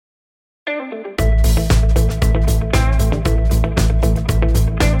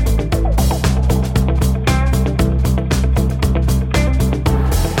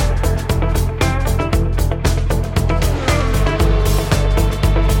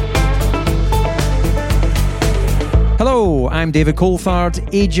I'm David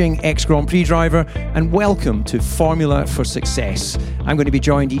Coulthard, ageing ex-Grand Prix driver, and welcome to Formula for Success. I'm going to be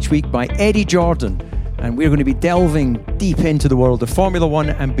joined each week by Eddie Jordan, and we're going to be delving deep into the world of Formula One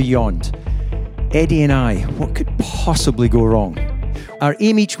and beyond. Eddie and I, what could possibly go wrong? Our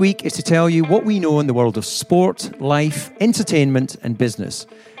aim each week is to tell you what we know in the world of sport, life, entertainment and business.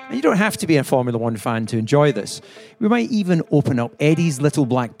 And you don't have to be a Formula One fan to enjoy this. We might even open up Eddie's little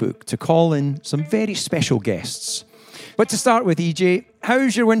black book to call in some very special guests. But to start with, EJ,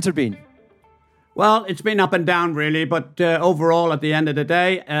 how's your winter been? Well, it's been up and down really, but overall at the end of the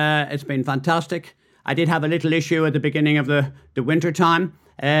day, it's been fantastic. I did have a little issue at the beginning of the winter time.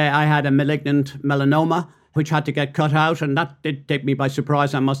 I had a malignant melanoma, which had to get cut out, and that did take me by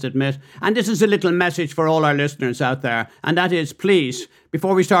surprise, I must admit. And this is a little message for all our listeners out there, and that is, please,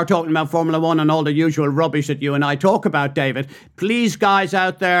 before we start talking about Formula One and all the usual rubbish that you and I talk about, David, please, guys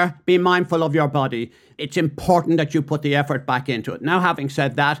out there, be mindful of your body. It's important that you put the effort back into it. Now, having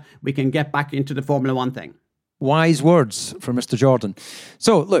said that, we can get back into the Formula One thing. Wise words from Mr. Jordan.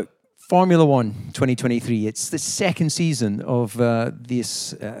 So, look, Formula One 2023, it's the second season of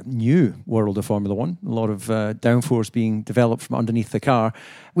this new world of Formula One. A lot of downforce being developed from underneath the car.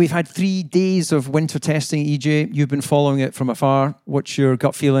 We've had 3 days of winter testing, EJ. You've been following it from afar. What's your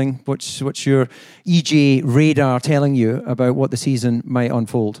gut feeling? What's your EJ radar telling you about what the season might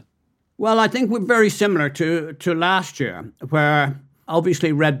unfold? Well, I think we're very similar to last year, where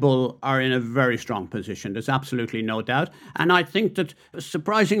obviously Red Bull are in a very strong position. There's absolutely no doubt. And I think that,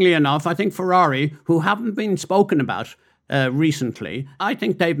 surprisingly enough, I think Ferrari, who haven't been spoken about recently, I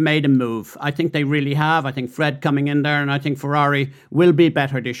think they've made a move. I think they really have. I think Fred coming in there, and I think Ferrari will be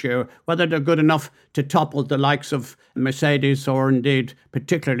better this year. Whether they're good enough to topple the likes of Mercedes or indeed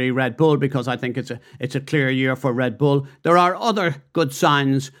particularly Red Bull, because I think it's a clear year for Red Bull. There are other good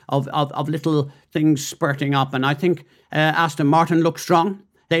signs of little things spurting up, and I think Aston Martin looks strong.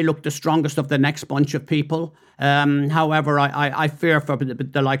 They look the strongest of the next bunch of people. However, I fear for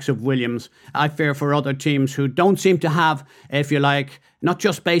the likes of Williams. I fear for other teams who don't seem to have, if you like, not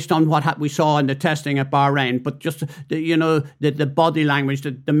just based on what we saw in the testing at Bahrain, but just the body language,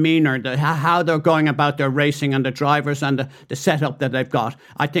 the demeanour, how they're going about their racing, and the drivers and the setup that they've got.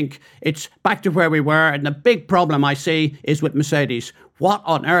 I think it's back to where we were, and the big problem I see is with Mercedes. What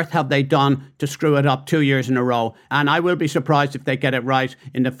on earth have they done to screw it up 2 years in a row? And I will be surprised if they get it right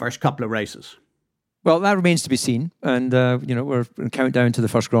in the first couple of races. Well, that remains to be seen. And, we're in countdown to the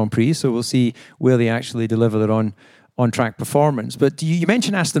first Grand Prix, so we'll see where they actually deliver their on-track performance. But you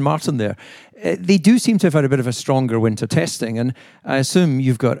mentioned Aston Martin there. They do seem to have had a bit of a stronger winter testing, and I assume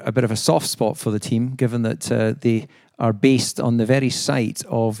you've got a bit of a soft spot for the team, given that they are based on the very site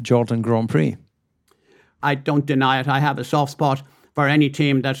of Jordan Grand Prix. I don't deny it. I have a soft spot for any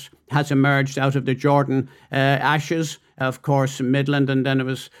team that has emerged out of the Jordan ashes. Of course, Midland, and then it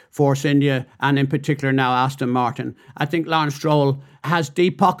was Force India, and in particular now Aston Martin. I think Lawrence Stroll has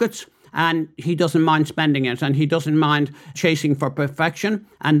deep pockets, and he doesn't mind spending it, and he doesn't mind chasing for perfection,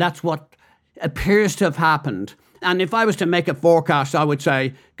 and that's what appears to have happened. And if I was to make a forecast, I would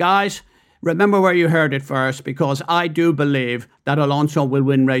say, guys, remember where you heard it first, because I do believe that Alonso will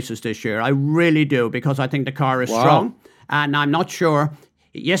win races this year. I really do, because I think the car is strong, and I'm not sure.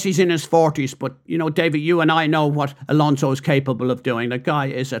 Yes, he's in his 40s, but, David, you and I know what Alonso is capable of doing. The guy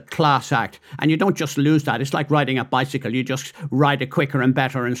is a class act, and you don't just lose that. It's like riding a bicycle. You just ride it quicker and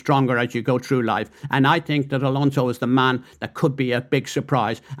better and stronger as you go through life. And I think that Alonso is the man that could be a big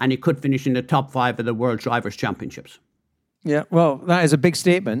surprise, and he could finish in the top 5 of the World Drivers' Championships. Yeah, well, that is a big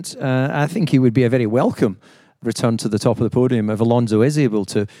statement. I think he would be a very welcome return to the top of the podium if Alonso is able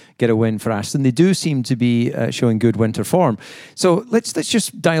to get a win for Aston. They do seem to be showing good winter form. So let's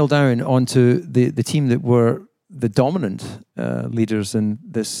just dial down onto the team that were the dominant leaders in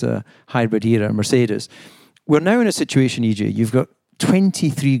this hybrid era, Mercedes. We're now in a situation, EJ, you've got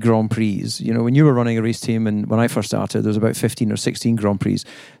 23 Grand Prix. When you were running a race team, and when I first started, there was about 15 or 16 Grand Prix.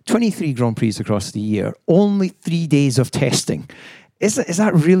 23 Grand Prix across the year, only 3 days of testing. Is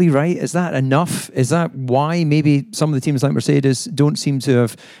that really right? Is that enough? Is that why maybe some of the teams like Mercedes don't seem to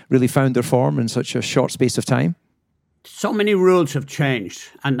have really found their form in such a short space of time? So many rules have changed,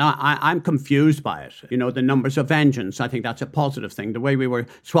 and I'm confused by it. The numbers of engines, I think that's a positive thing. The way we were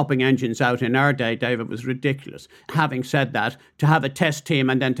swapping engines out in our day, David, was ridiculous. Having said that, to have a test team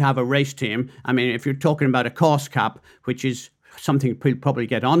and then to have a race team, I mean, if you're talking about a cost cap, which is something we'll probably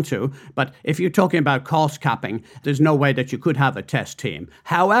get onto, but if you're talking about cost capping, there's no way that you could have a test team.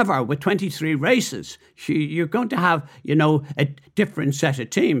 However, with 23 races, you're going to have, a different set of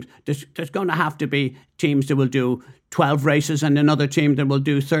teams. There's going to have to be teams that will do 12 races and another team that will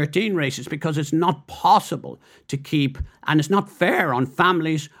do 13 races, because it's not possible to keep, and it's not fair on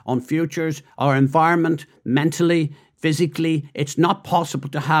families, on futures, our environment, mentally, physically. It's not possible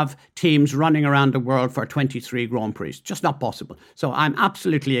to have teams running around the world for 23 Grand Prix. It's just not possible. So I'm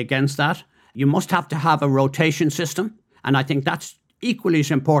absolutely against that. You must have to have a rotation system, and I think that's equally as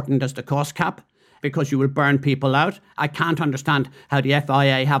important as the cost cap, because you will burn people out. I can't understand how the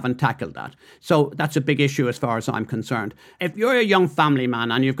FIA haven't tackled that. So that's a big issue as far as I'm concerned. If you're a young family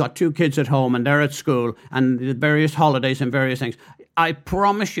man and you've got 2 kids at home and they're at school and the various holidays and various things, I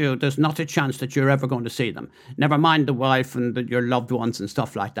promise you there's not a chance that you're ever going to see them. Never mind the wife and your loved ones and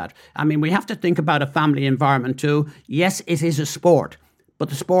stuff like that. I mean, we have to think about a family environment too. Yes, it is a sport, but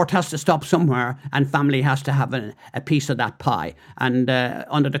the sport has to stop somewhere, and family has to have a piece of that pie. And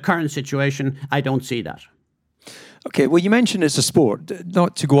under the current situation, I don't see that. Okay, well, you mentioned it's a sport,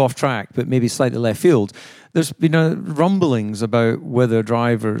 not to go off track, but maybe slightly left field. There's been rumblings about whether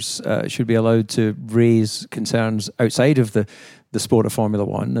drivers should be allowed to raise concerns outside of the sport of Formula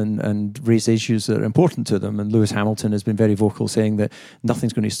One and raise issues that are important to them. And Lewis Hamilton has been very vocal, saying that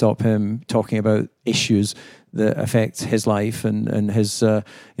nothing's going to stop him talking about issues that affect his life and his, I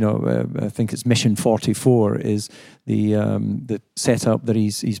think it's Mission 44 is the setup that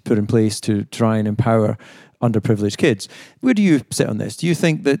he's put in place to try and empower underprivileged kids. Where do you sit on this? Do you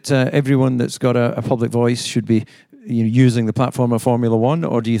think that everyone that's got a public voice should be using the platform of Formula One,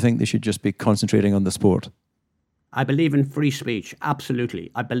 or do you think they should just be concentrating on the sport? I believe in free speech,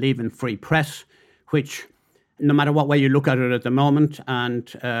 absolutely. I believe in free press, which, no matter what way you look at it at the moment, and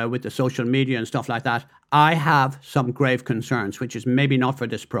with the social media and stuff like that, I have some grave concerns, which is maybe not for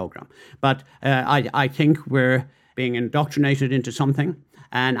this program. But I think we're being indoctrinated into something.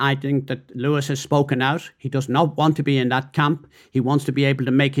 And I think that Lewis has spoken out. He does not want to be in that camp. He wants to be able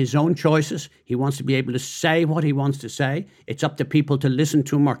to make his own choices. He wants to be able to say what he wants to say. It's up to people to listen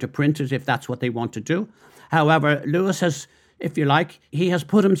to him or to print it if that's what they want to do. However, Lewis has, if you like, he has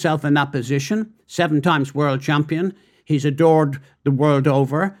put himself in that position, 7 times world champion. He's adored the world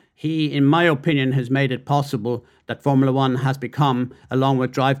over. He, in my opinion, has made it possible that Formula One has become, along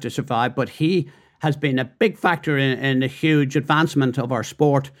with Drive to Survive, but he has been a big factor in the huge advancement of our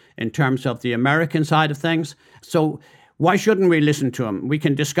sport in terms of the American side of things. So why shouldn't we listen to him? We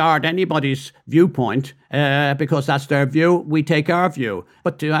can discard anybody's viewpoint because that's their view. We take our view.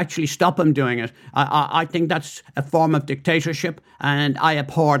 But to actually stop him doing it, I think that's a form of dictatorship, and I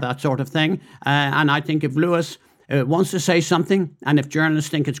abhor that sort of thing. And I think if Lewis wants to say something, and if journalists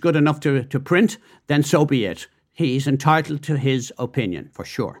think it's good enough to print, then so be it. He's entitled to his opinion, for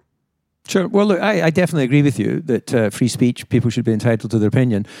sure. Sure. Well, look, I definitely agree with you that free speech, people should be entitled to their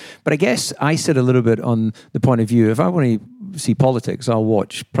opinion. But I guess I sit a little bit on the point of view, if I want to see politics, I'll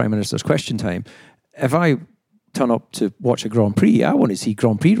watch Prime Minister's Question Time. If I turn up to watch a Grand Prix, I want to see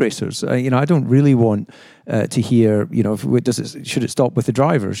Grand Prix racers. I don't really want to hear, should it stop with the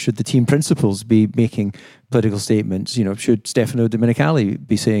drivers? Should the team principals be making political statements? Should Stefano Domenicali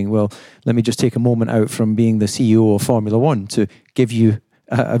be saying, well, let me just take a moment out from being the CEO of Formula One to give you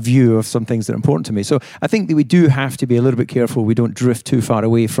a view of some things that are important to me. So I think that we do have to be a little bit careful we don't drift too far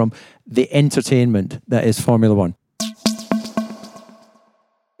away from the entertainment that is Formula One.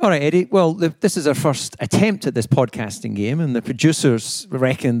 All right, Eddie. Well, this is our first attempt at this podcasting game, and the producers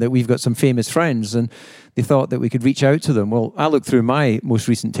reckon that we've got some famous friends, and they thought that we could reach out to them. Well, I looked through my most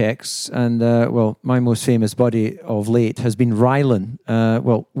recent texts, and, my most famous buddy of late has been Rylan,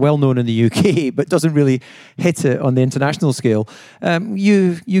 well known in the UK, but doesn't really hit it on the international scale.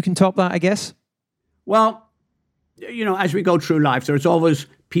 You can top that, I guess? Well, as we go through life, there's always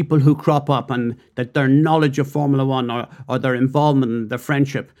people who crop up and that their knowledge of Formula One or their involvement, their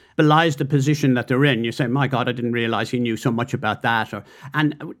friendship belies the position that they're in. You say, my God, I didn't realize he knew so much about that.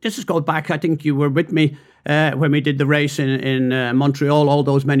 And this is goes back, I think you were with me when we did the race in Montreal all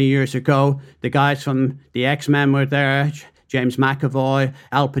those many years ago. The guys from the X-Men were there, James McAvoy,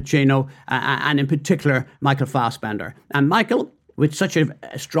 Al Pacino, and in particular, Michael Fassbender. And Michael, with such a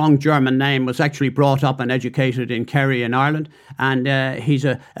strong German name, was actually brought up and educated in Kerry in Ireland, and he's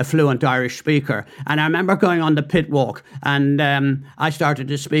a fluent Irish speaker. And I remember going on the pit walk, and I started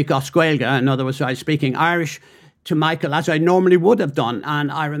to speak Oscuelga. In other words, I was speaking Irish to Michael as I normally would have done.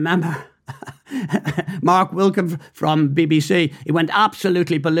 And I remember Mark Wilkham from BBC, he went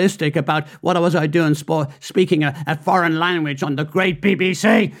absolutely ballistic about what was I doing speaking a foreign language on the great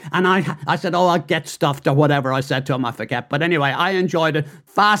BBC. And I said, I'll get stuffed or whatever I said to him, I forget. But anyway, I enjoyed it.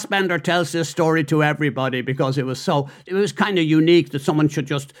 Fassbender tells this story to everybody because it was kind of unique that someone should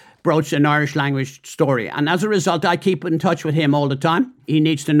just broach an Irish language story. And as a result, I keep in touch with him all the time. He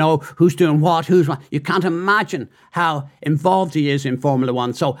needs to know who's doing what, who's what. You can't imagine how involved he is in Formula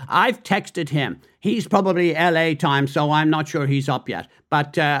One. So I've texted him. He's probably LA time, so I'm not sure he's up yet.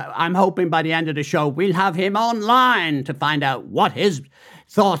 But I'm hoping by the end of the show, we'll have him online to find out what his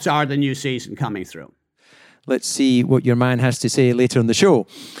thoughts are the new season coming through. Let's see what your man has to say later in the show.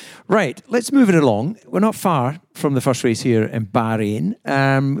 Right, let's move it along. We're not far from the first race here in Bahrain.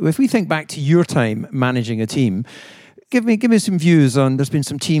 If we think back to your time managing a team, give me some views on, there's been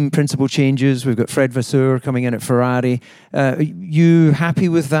some team principal changes. We've got Fred Vasseur coming in at Ferrari. Are you happy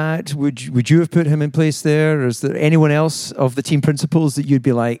with that? Would you have put him in place there? Or is there anyone else of the team principals that you'd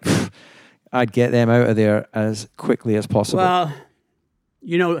be like, I'd get them out of there as quickly as possible?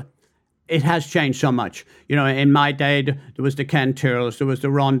 Well, it has changed so much. In my day, there was the Ken Tyrrells, there was the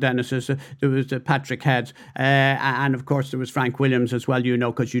Ron Dennises, there was the Patrick Heads, and of course there was Frank Williams as well,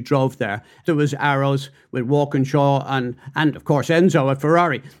 because you drove there. There was Arrows with Walkinshaw and of course Enzo at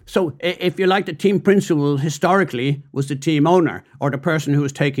Ferrari. So if you like, the team principal historically was the team owner or the person who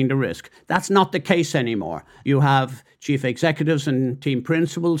was taking the risk. That's not the case anymore. You have chief executives and team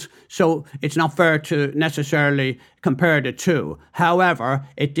principals, so it's not fair to necessarily compare the two. However,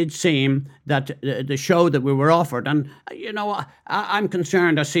 it did seem that the show that we were offered, and I'm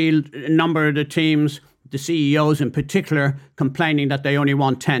concerned. I see a number of the teams, the CEOs in particular, complaining that they only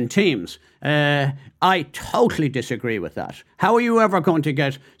want 10 teams. I totally disagree with that. How are you ever going to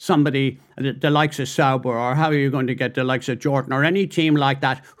get somebody, the likes of Sauber, or how are you going to get the likes of Jordan, or any team like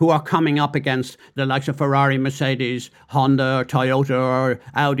that who are coming up against the likes of Ferrari, Mercedes, Honda, or Toyota, or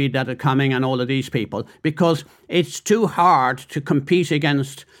Audi that are coming, and all of these people? Because it's too hard to compete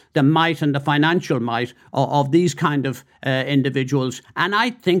against the might and the financial might of these kind of individuals. And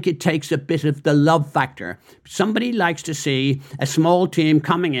I think it takes a bit of the love factor. Somebody likes to see a small team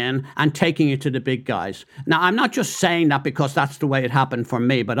coming in and taking it to the big guys. Now, I'm not just saying that because that's the way it happened for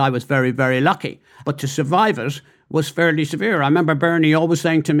me, but I was very, very lucky. But to survive it was fairly severe. I remember Bernie always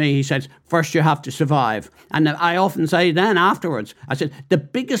saying to me, he said, first you have to survive. And I often say then afterwards, I said, the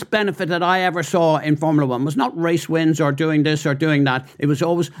biggest benefit that I ever saw in Formula One was not race wins or doing this or doing that. It was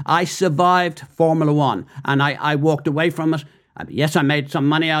always, I survived Formula One and I walked away from it. Yes, I made some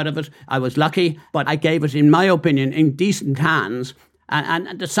money out of it. I was lucky, but I gave it, in my opinion, in decent hands.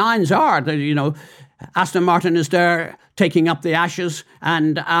 And the signs are that, Aston Martin is there taking up the ashes,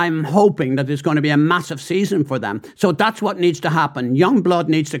 and I'm hoping that it's going to be a massive season for them. So that's what needs to happen. Young blood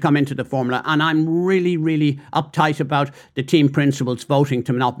needs to come into the formula, and I'm really, really uptight about the team principals voting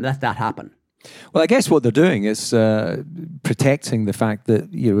to not let that happen. Well, I guess what they're doing is protecting the fact that,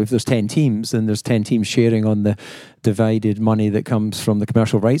 if there's 10 teams, then there's 10 teams sharing on the divided money that comes from the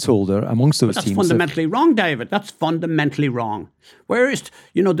commercial rights holder amongst those teams. That's fundamentally wrong, David. That's fundamentally wrong. Whereas,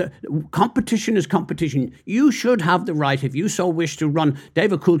 the competition is competition. You should have the right, if you so wish, to run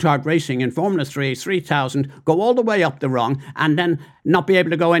David Coulthard Racing in Formula 3, 3000, go all the way up the rung, and then not be able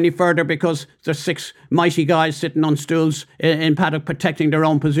to go any further because there's 6 mighty guys sitting on stools in paddock protecting their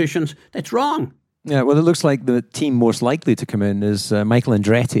own positions. That's wrong. Yeah, well, it looks like the team most likely to come in is Michael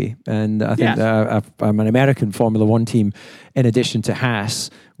Andretti, and I think an American Formula One team, in addition to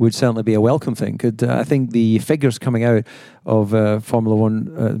Haas, would certainly be a welcome thing. I think the figures coming out of Formula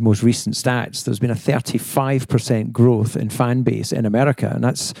One, most recent stats, there's been a 35% growth in fan base in America, and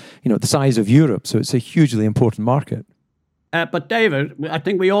that's the size of Europe, so it's a hugely important market. But David, I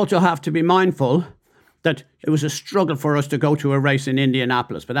think we also have to be mindful that it was a struggle for us to go to a race in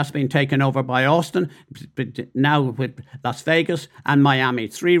Indianapolis, but that's been taken over by Austin, now with Las Vegas and Miami.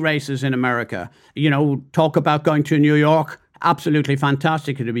 3 races in America. Talk about going to New York. Absolutely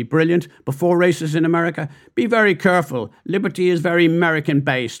fantastic. It'll be brilliant. But 4 races in America. Be very careful. Liberty is very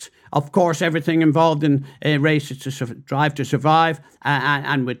American-based. Of course, everything involved in a race is to drive to survive.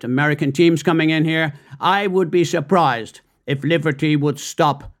 And with American teams coming in here, I would be surprised if Liberty would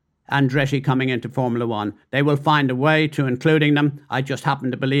stop Andretti coming into Formula One. They will find a way to including them. I just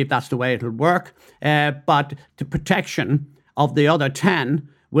happen to believe that's the way it'll work. But the protection of the other 10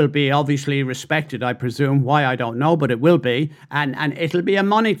 will be obviously respected, I presume. Why, I don't know, but it will be. And it'll be a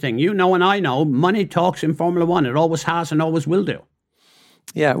money thing. And I know, money talks in Formula One. It always has and always will do.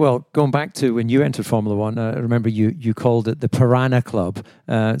 Yeah, well, going back to when you entered Formula One, I remember you called it the Piranha Club.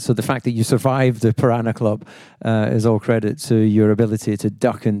 So the fact that you survived the Piranha Club is all credit to your ability to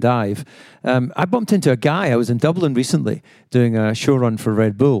duck and dive. I bumped into a guy. I was in Dublin recently doing a show run for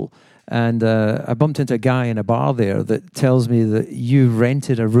Red Bull. And I bumped into a guy in a bar there that tells me that you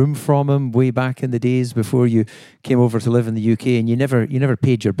rented a room from him way back in the days before you came over to live in the UK, and you never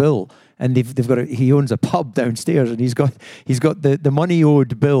paid your bill. And they've got he owns a pub downstairs, and he's got the money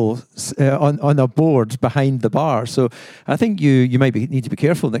owed bill on a board behind the bar. So I think you might need to be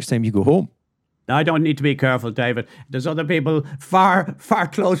careful next time you go home. I don't need to be careful, David. There's other people far, far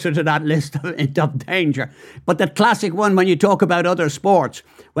closer to that list of danger. But the classic one, when you talk about other sports,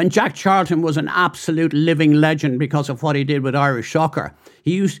 when Jack Charlton was an absolute living legend because of what he did with Irish soccer,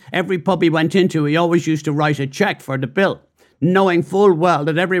 every pub he went into, he always used to write a cheque for the bill, knowing full well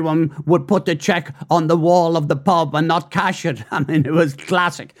that everyone would put the cheque on the wall of the pub and not cash it. I mean, it was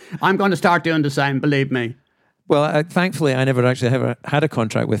classic. I'm going to start doing the same, believe me. Well, thankfully, I never actually ever had a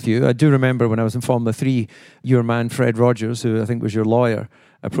contract with you. I do remember when I was in Formula 3, your man, Fred Rogers, who I think was your lawyer,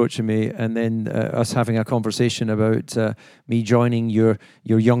 approaching me, and then us having a conversation about me joining your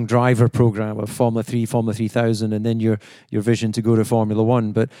young driver program of Formula 3, Formula 3000, and then your vision to go to Formula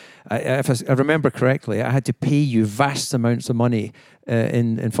 1. But if I remember correctly, I had to pay you vast amounts of money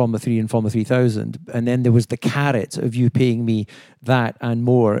in Formula 3 and Formula 3000. And then there was the carrot of you paying me that and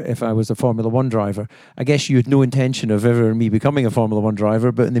more if I was a Formula 1 driver. I guess you had no intention of ever me becoming a Formula 1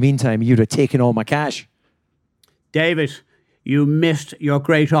 driver, but in the meantime, you'd have taken all my cash. David, you missed your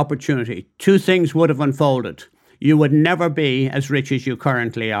great opportunity. Two things would have unfolded. You would never be as rich as you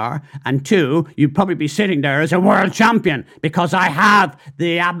currently are. And two, you'd probably be sitting there as a world champion, because I have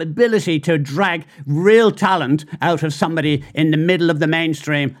the ability to drag real talent out of somebody in the middle of the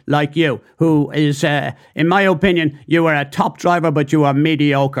mainstream like you, who is, in my opinion, you were a top driver, but you were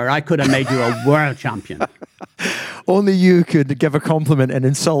mediocre. I could have made you a world champion. Only you could give a compliment and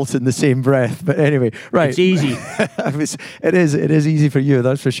insult in the same breath. But anyway, right. It's easy. It is easy for you,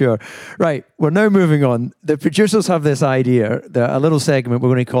 that's for sure. Right, we're now moving on. The producers have this idea, a little segment we're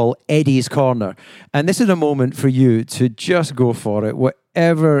going to call Eddie's Corner. And this is a moment for you to just go for it.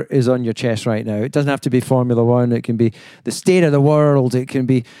 Whatever is on your chest right now. It doesn't have to be Formula 1. It can be the state of the world. It can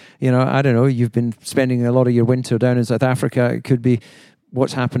be, I don't know, you've been spending a lot of your winter down in South Africa. It could be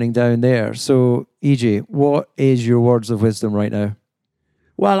what's happening down there. So, EJ, what is your words of wisdom right now?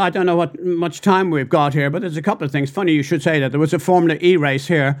 Well, I don't know what much time we've got here, but there's a couple of things. Funny you should say that. There was a Formula E race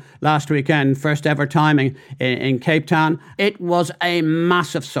here last weekend, first ever timing in Cape Town. It was a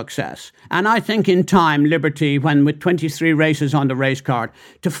massive success. And I think in time, Liberty, when with 23 races on the race card,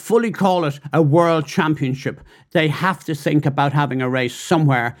 to fully call it a world championship, they have to think about having a race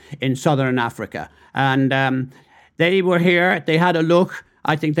somewhere in southern Africa. And they were here, they had a look.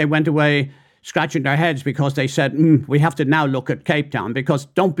 I think they went away scratching their heads because they said, we have to now look at Cape Town, because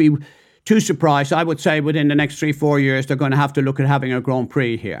don't be too surprised. I would say within the next 3-4 years, they're going to have to look at having a Grand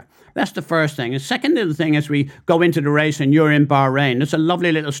Prix here. That's the first thing. The second little thing, as we go into the race and you're in Bahrain, there's a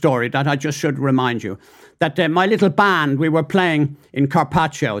lovely little story that I just should remind you. That my little band, we were playing in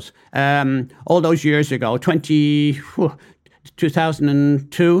Carpaccio's all those years ago,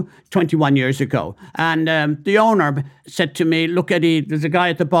 2002, 21 years ago. And the owner said to me, look, Eddie, there's a guy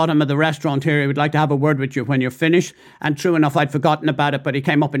at the bottom of the restaurant here who would like to have a word with you when you're finished. And true enough, I'd forgotten about it, but he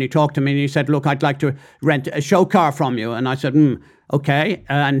came up and he talked to me and he said, look, I'd like to rent a show car from you. And I said, okay.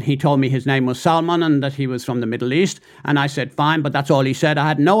 And he told me his name was Salman and that he was from the Middle East. And I said, fine, but that's all he said. I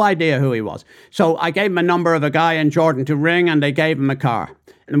had no idea who he was. So I gave him a number of a guy in Jordan to ring, and they gave him a car.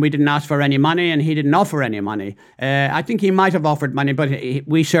 And we didn't ask for any money, and he didn't offer any money. I think he might have offered money, but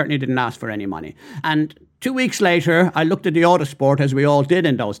we certainly didn't ask for any money. And 2 weeks later, I looked at the Autosport, as we all did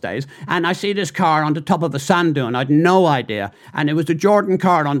in those days, and I see this car on the top of a sand dune. I had no idea. And it was a Jordan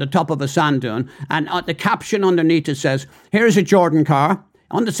car on the top of a sand dune. And the caption underneath it says, here's a Jordan car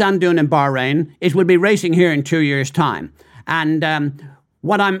on the sand dune in Bahrain. It will be racing here in 2 years' time. And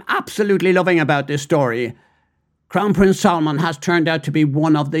what I'm absolutely loving about this story, Crown Prince Salman has turned out to be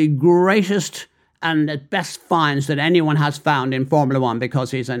one of the greatest and the best finds that anyone has found in Formula One, because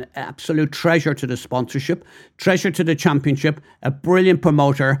he's an absolute treasure to the sponsorship, treasure to the championship, a brilliant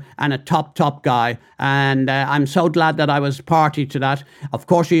promoter and a top guy. And I'm so glad that I was party to that. Of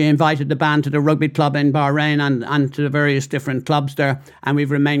course, he invited the band to the rugby club in Bahrain and to the various different clubs there, and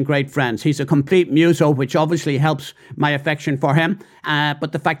we've remained great friends. He's a complete muso, which obviously helps my affection for him.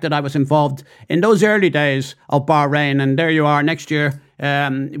 But the fact that I was involved in those early days of Bahrain, and there you are next year,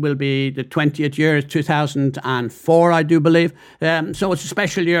 it will be the 20th year, 2004, I do believe. So it's a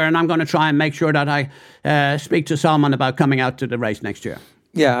special year, and I'm going to try and make sure that I speak to Salman about coming out to the race next year.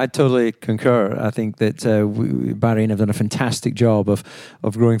 Yeah, I totally concur. I think that Bahrain have done a fantastic job of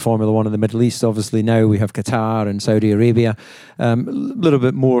growing Formula One in the Middle East. Obviously, now we have Qatar and Saudi Arabia. A little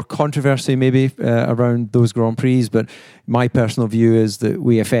bit more controversy maybe around those Grand Prix, but my personal view is that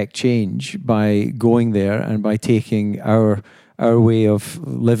we affect change by going there and by taking our way of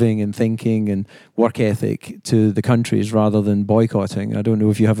living and thinking and work ethic to the countries rather than boycotting. I don't know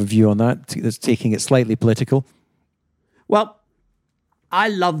if you have a view on that, that's taking it slightly political. Well, I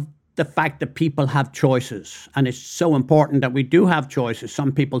love the fact that people have choices, and it's so important that we do have choices.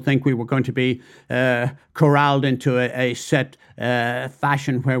 Some people think we were going to be corralled into a set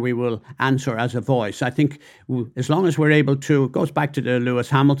fashion where we will answer as a voice. I think as long as we're able to, it goes back to the Lewis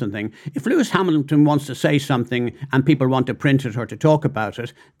Hamilton thing. If Lewis Hamilton wants to say something and people want to print it or to talk about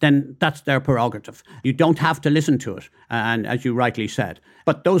it, then that's their prerogative. You don't have to listen to it, and as you rightly said.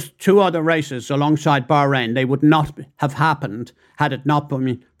 But those two other races alongside Bahrain, they would not have happened had it not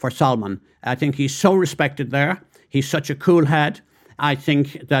been for Salman. I think he's so respected there. He's such a cool head. I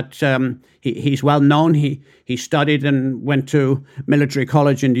think that he's well known. He studied and went to military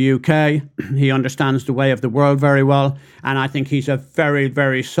college in the UK. He understands the way of the world very well. And I think he's a very,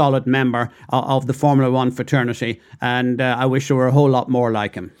 very solid member of the Formula One fraternity. And I wish there were a whole lot more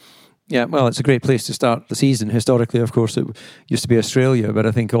like him. Yeah, well, it's a great place to start the season. Historically, of course, it used to be Australia, but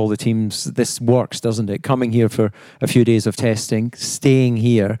I think all the teams, this works, doesn't it? Coming here for a few days of testing, staying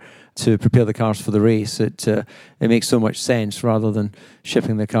here to prepare the cars for the race, it makes so much sense rather than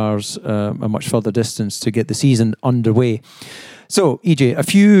shipping the cars a much further distance to get the season underway. So, EJ, a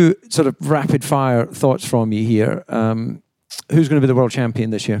few sort of rapid-fire thoughts from you here. Who's going to be the world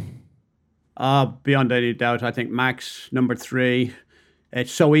champion this year? Beyond any doubt, I think Max, number 3.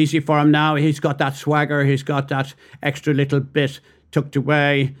 It's so easy for him now. He's got that swagger. He's got that extra little bit tucked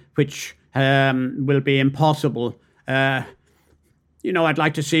away, which will be impossible. I'd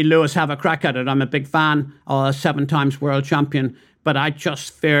like to see Lewis have a crack at it. I'm a big fan, 7 times world champion. But I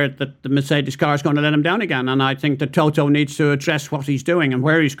just fear that the Mercedes car is going to let him down again. And I think that Toto needs to address what he's doing and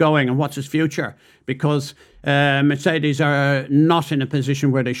where he's going and what's his future. Because Mercedes are not in a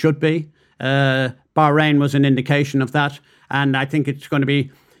position where they should be. Bahrain was an indication of that. And I think it's going to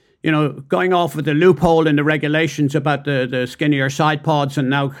be, going off with the loophole in the regulations about the skinnier side pods and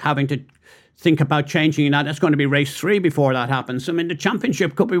now having to think about changing that. It's going to be race 3 before that happens. I mean, the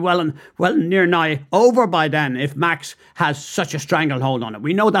championship could be well near nigh over by then if Max has such a stranglehold on it.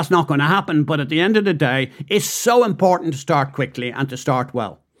 We know that's not going to happen, but at the end of the day, it's so important to start quickly and to start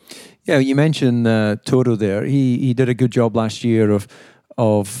well. Yeah, you mentioned Toto there. He did a good job last year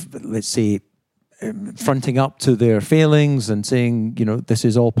of let's say, fronting up to their failings and saying, this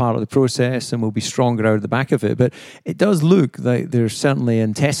is all part of the process and we'll be stronger out of the back of it. But it does look like there's certainly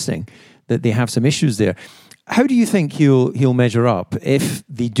in testing that they have some issues there. How do you think he'll measure up if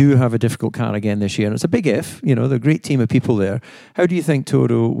they do have a difficult car again this year? And it's a big if, they're a great team of people there. How do you think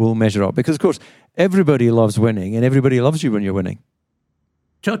Toto will measure up? Because, of course, everybody loves winning and everybody loves you when you're winning.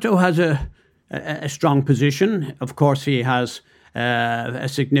 Toto has a strong position. Of course, he has a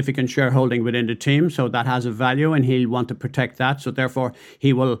significant shareholding within the team, so that has a value and he'll want to protect that. So therefore,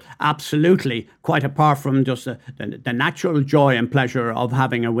 he will absolutely, quite apart from just the natural joy and pleasure of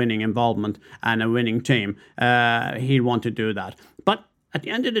having a winning involvement and a winning team, he'll want to do that. But at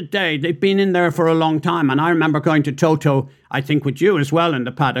the end of the day, they've been in there for a long time. And I remember going to Toto, I think with you as well in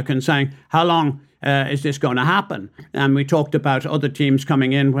the paddock, and saying, how long is this going to happen? And we talked about other teams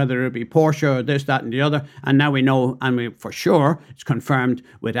coming in, whether it be Porsche or this, that and the other. And now we know, and we for sure, it's confirmed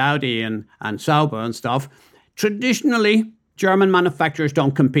with Audi and Sauber and stuff. Traditionally, German manufacturers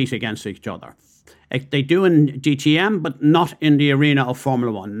don't compete against each other. They do in DTM, but not in the arena of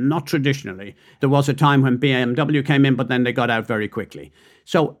Formula One, not traditionally. There was a time when BMW came in, but then they got out very quickly.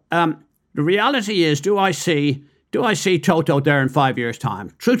 So the reality is, do I see Toto there in 5 years'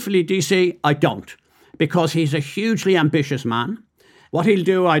 time? Truthfully, DC, I don't, because he's a hugely ambitious man. What he'll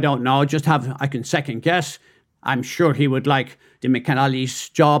do, I don't know. I can second guess. I'm sure he would like the McAnally's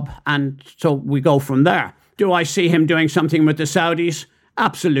job, and so we go from there. Do I see him doing something with the Saudis?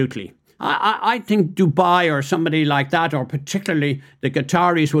 Absolutely. I think Dubai or somebody like that, or particularly the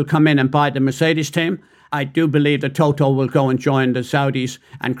Qataris, will come in and buy the Mercedes team. I do believe that Toto will go and join the Saudis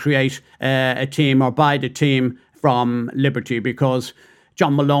and create a team or buy the team from Liberty, because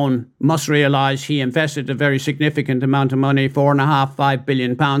John Malone must realise he invested a very significant amount of money, £4.5 to £5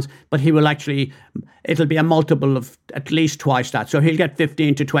 billion, but he will actually it'll be a multiple of at least twice that. So he'll get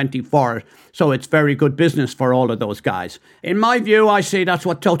 15 to 20 for it. So it's very good business for all of those guys. In my view, I see that's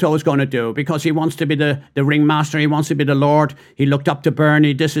what Toto is going to do, because he wants to be the ringmaster. He wants to be the Lord. He looked up to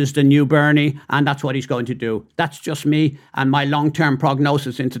Bernie. This is the new Bernie, and that's what he's going to do. That's just me and my long-term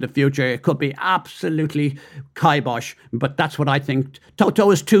prognosis into the future. It could be absolutely kibosh, but that's what I think.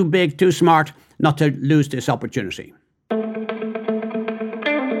 Toto is too big, too smart not to lose this opportunity.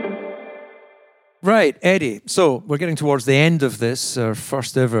 Right, Eddie. So we're getting towards the end of this, our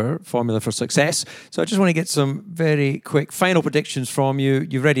first ever Formula for Success. So I just want to get some very quick final predictions from you.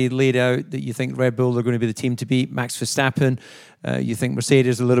 You've already laid out that you think Red Bull are going to be the team to beat, Max Verstappen. You think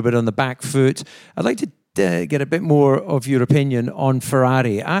Mercedes a little bit on the back foot. I'd like to get a bit more of your opinion on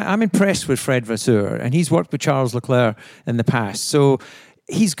Ferrari. I'm impressed with Fred Vasseur, and he's worked with Charles Leclerc in the past. So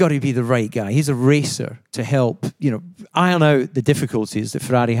he's got to be the right guy. He's a racer to help, iron out the difficulties that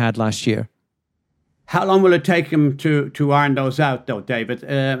Ferrari had last year. How long will it take him to iron those out, though, David?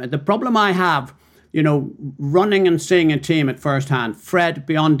 The problem I have, running and seeing a team at first hand, Fred,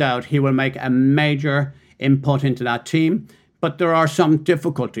 beyond doubt, he will make a major input into that team. But there are some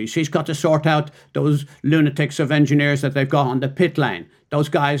difficulties. He's got to sort out those lunatics of engineers that they've got on the pit lane. Those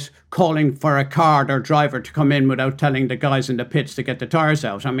guys calling for a car or driver to come in without telling the guys in the pits to get the tyres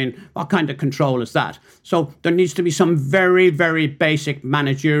out. I mean, what kind of control is that? So there needs to be some very, very basic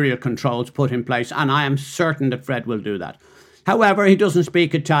managerial controls put in place, and I am certain that Fred will do that. However, he doesn't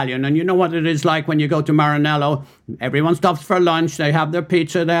speak Italian, and you know what it is like when you go to Maranello. Everyone stops for lunch, they have their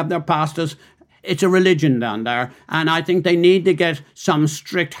pizza, they have their pastas. It's a religion down there, and I think they need to get some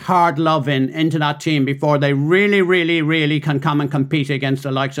strict hard love into that team before they really, really, really can come and compete against the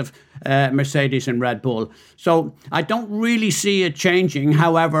likes of Mercedes and Red Bull. So I don't really see it changing.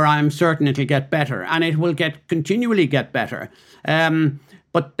 However, I'm certain it'll get better, and it will continually get better.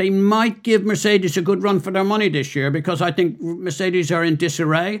 But they might give Mercedes a good run for their money this year, because I think Mercedes are in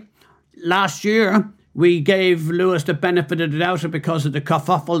disarray. Last year, we gave Lewis the benefit of the doubt because of the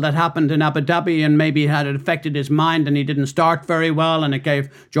kerfuffle that happened in Abu Dhabi, and maybe it had affected his mind and he didn't start very well, and it gave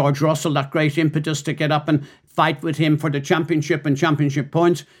George Russell that great impetus to get up and fight with him for the championship and championship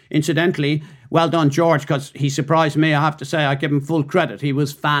points. Incidentally, well done, George, because he surprised me. I have to say, I give him full credit. He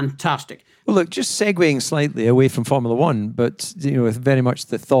was fantastic. Well, look, just segueing slightly away from Formula One, but with very much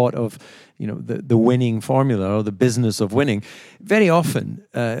the thought of the winning formula or the business of winning. Very often,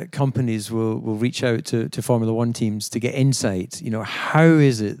 companies will reach out to Formula One teams to get insight. How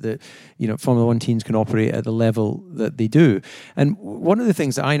is it that Formula One teams can operate at the level that they do? And one of the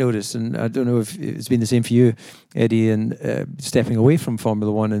things that I noticed, and I don't know if it's been the same for you, Eddie, and stepping away from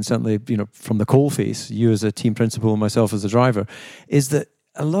Formula One, and certainly from the coalface, you as a team principal and myself as a driver, is that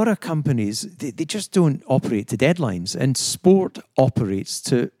a lot of companies, they just don't operate to deadlines, and sport operates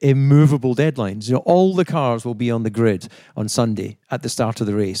to immovable deadlines. All the cars will be on the grid on Sunday at the start of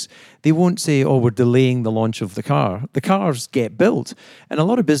the race. They won't say, we're delaying the launch of the car. The cars get built. And a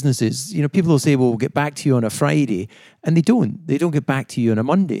lot of businesses, people will say, we'll get back to you on a Friday. And they don't. They don't get back to you on a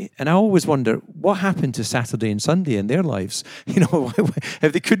Monday. And I always wonder, what happened to Saturday and Sunday in their lives?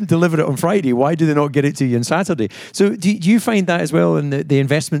 If they couldn't deliver it on Friday, why do they not get it to you on Saturday? So do you find that as well in the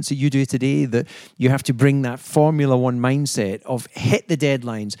investments that you do today, that you have to bring that Formula One mindset of hit the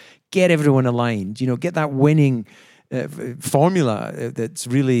deadlines, get everyone aligned, get that winning formula that's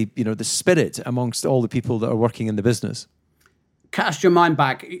really, the spirit amongst all the people that are working in the business? Cast your mind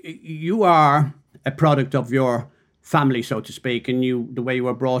back. You are a product of your family, so to speak, and the way you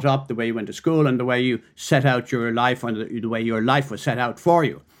were brought up, the way you went to school, and the way you set out your life, and the way your life was set out for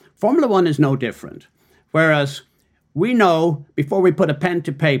you. Formula One is no different. Whereas we know, before we put a pen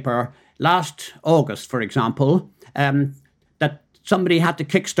to paper, last August, for example, that somebody had to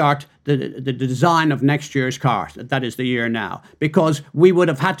kickstart the design of next year's car. That is the year now. Because we would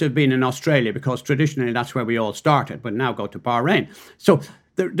have had to have been in Australia, because traditionally that's where we all started, but now go to Bahrain. So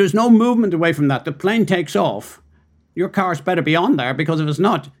there's no movement away from that. The plane takes off. Your cars better be on there, because if it's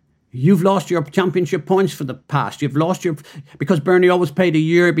not, you've lost your championship points for the past. You've lost because Bernie always paid a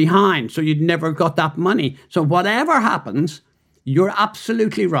year behind, so you'd never got that money. So whatever happens, you're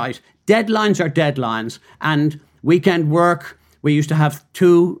absolutely right. Deadlines are deadlines, and weekend work, we used to have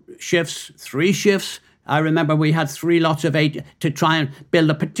 2 shifts, 3 shifts. I remember we had 3 lots of 8 to try and build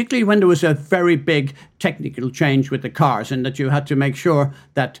up, particularly when there was a very big technical change with the cars, and that you had to make sure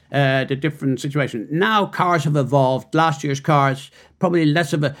that the different situation. Now cars have evolved. Last year's cars, probably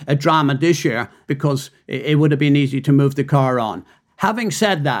less of a drama this year, because it would have been easy to move the car on. Having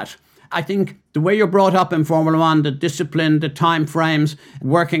said that, I think the way you're brought up in Formula One, the discipline, the time frames,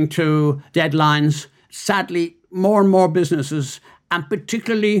 working to deadlines, sadly, more and more businesses, and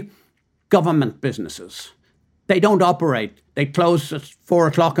particularly government businesses. They don't operate. They close at 4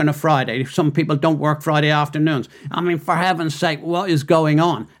 o'clock on a Friday. Some people don't work Friday afternoons. I mean, for heaven's sake, what is going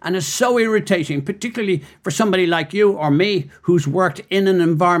on? And it's so irritating, particularly for somebody like you or me who's worked in an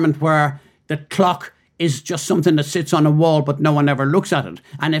environment where the clock is just something that sits on a wall, but no one ever looks at it.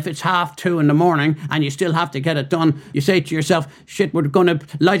 And if it's 2:30 in the morning and you still have to get it done, you say to yourself, shit, we're going to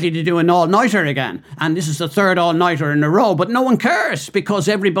likely to do an all-nighter again. And this is the third all-nighter in a row, but no one cares because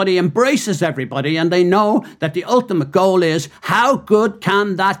everybody embraces everybody and they know that the ultimate goal is how good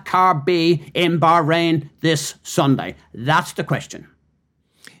can that car be in Bahrain this Sunday? That's the question.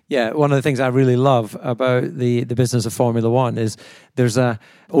 Yeah, one of the things I really love about the business of Formula One is there's a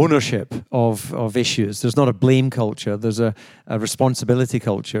ownership of issues. There's not a blame culture. There's a responsibility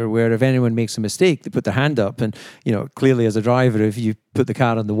culture where if anyone makes a mistake, they put their hand up. And, clearly as a driver, if you put the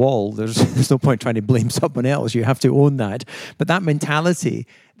car on the wall, there's no point trying to blame someone else. You have to own that. But that mentality,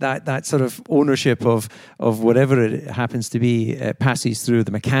 that sort of ownership of whatever it happens to be passes through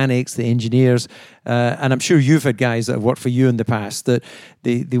the mechanics, the engineers. And I'm sure you've had guys that have worked for you in the past that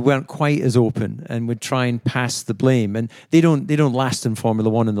they weren't quite as open and would try and pass the blame. And they don't last in Formula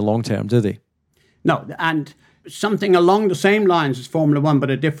One in the long term, do they? No, and something along the same lines as Formula One, but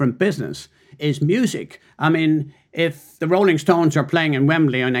a different business, is music. I mean, if the Rolling Stones are playing in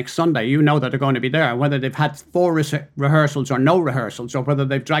Wembley on next Sunday, you know that they're going to be there, whether they've had 4 rehearsals or no rehearsals, or whether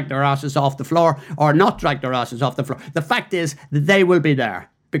they've dragged their asses off the floor or not dragged their asses off the floor. The fact is, they will be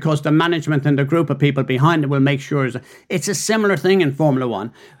there because the management and the group of people behind it will make sure. It's a similar thing in Formula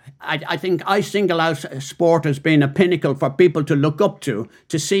One. I think I single out sport as being a pinnacle for people to look up to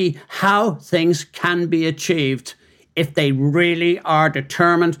see how things can be achieved if they really are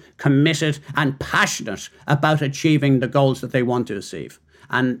determined, committed, and passionate about achieving the goals that they want to achieve.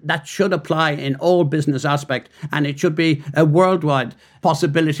 And that should apply in all business aspect, and it should be a worldwide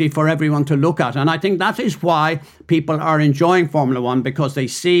possibility for everyone to look at. And I think that is why people are enjoying Formula One, because they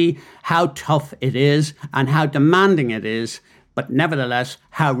see how tough it is and how demanding it is, but nevertheless,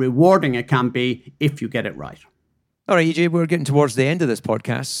 how rewarding it can be if you get it right. All right, EJ, we're getting towards the end of this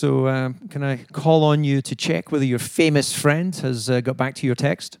podcast, so can I call on you to check whether your famous friend has got back to your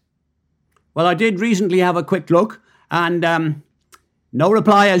text? Well, I did recently have a quick look, and no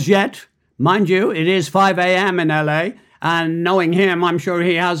reply as yet. Mind you, it is 5 a.m. in LA, and knowing him, I'm sure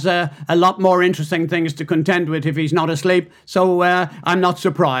he has a lot more interesting things to contend with if he's not asleep, so I'm not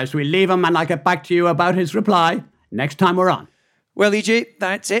surprised. We'll leave him, and I'll get back to you about his reply next time we're on. Well, EJ,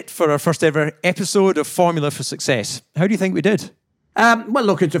 that's it for our first ever episode of Formula for Success. How do you think we did? Well,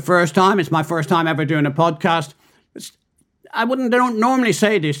 look, it's the first time. It's my first time ever doing a podcast. I don't normally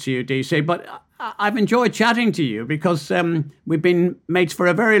say this to you, DC, but I've enjoyed chatting to you because we've been mates for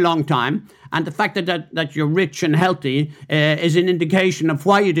a very long time. And the fact that you're rich and healthy is an indication of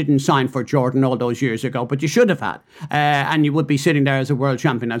why you didn't sign for Jordan all those years ago, but you should have had. And you would be sitting there as a world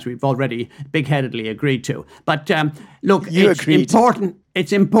champion, as we've already big-headedly agreed to. But look,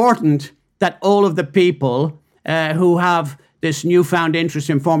 it's important that all of the people who have this newfound interest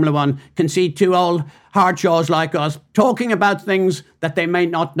in Formula One can see 2 old hardshaws like us talking about things that they may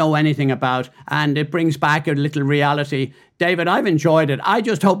not know anything about, and it brings back a little reality. David, I've enjoyed it. I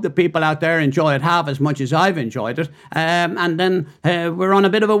just hope the people out there enjoy it half as much as I've enjoyed it, and then we're on a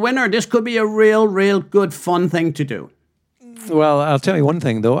bit of a winner. This could be a real good fun thing to do. Well, I'll tell you one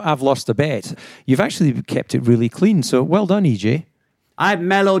thing though, I've lost a bet. You've actually kept it really clean, so well done, EJ. I've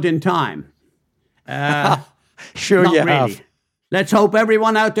mellowed in time. Sure you have. Let's hope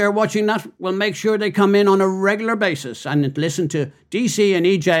everyone out there watching that will make sure they come in on a regular basis and listen to DC and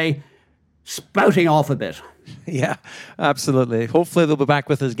EJ spouting off a bit. Yeah, absolutely. Hopefully they'll be back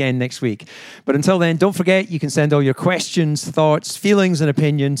with us again next week. But until then, don't forget, you can send all your questions, thoughts, feelings and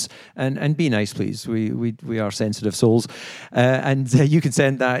opinions, and be nice, please. We are sensitive souls. And you can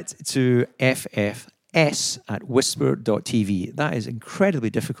send that to ffs@whisper.tv. That is incredibly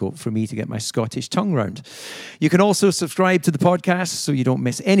difficult for me to get my Scottish tongue round. You can also subscribe to the podcast so you don't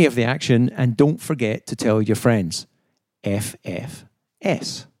miss any of the action, and don't forget to tell your friends.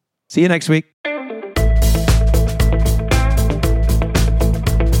 FFS. See you next week.